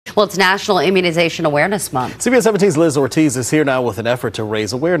Well, it's National Immunization Awareness Month. CBS 17's Liz Ortiz is here now with an effort to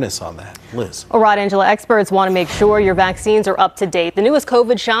raise awareness on that. Liz. All right, Angela, experts want to make sure your vaccines are up to date. The newest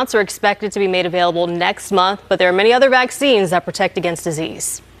COVID shots are expected to be made available next month, but there are many other vaccines that protect against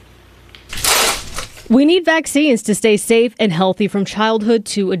disease. We need vaccines to stay safe and healthy from childhood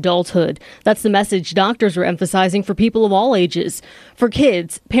to adulthood. That's the message doctors are emphasizing for people of all ages. For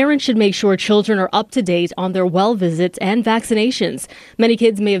kids, parents should make sure children are up to date on their well visits and vaccinations. Many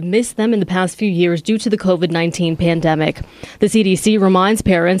kids may have missed them in the past few years due to the COVID-19 pandemic. The CDC reminds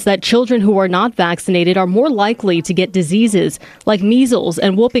parents that children who are not vaccinated are more likely to get diseases like measles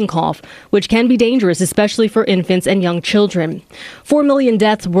and whooping cough, which can be dangerous, especially for infants and young children. 4 million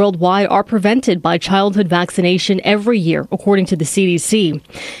deaths worldwide are prevented by childhood vaccination every year, according to the CDC.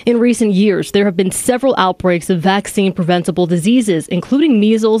 In recent years, there have been several outbreaks of vaccine-preventable diseases, including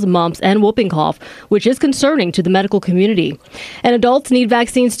measles, mumps, and whooping cough, which is concerning to the medical community. And adults need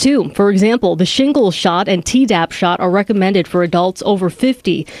vaccines too. For example, the shingles shot and Tdap shot are recommended for adults over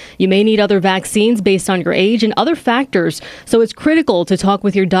 50. You may need other vaccines based on your age and other factors, so it's critical to talk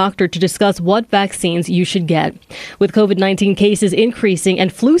with your doctor to discuss what vaccines you should get. With COVID-19 cases increasing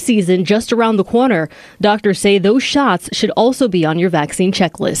and flu season just around the corner, doctors say those shots should also be on your vaccine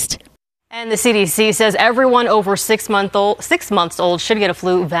checklist. And the CDC says everyone over 6 months old should get a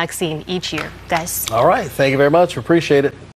flu vaccine each year. Guys. All right. Thank you very much. Appreciate it.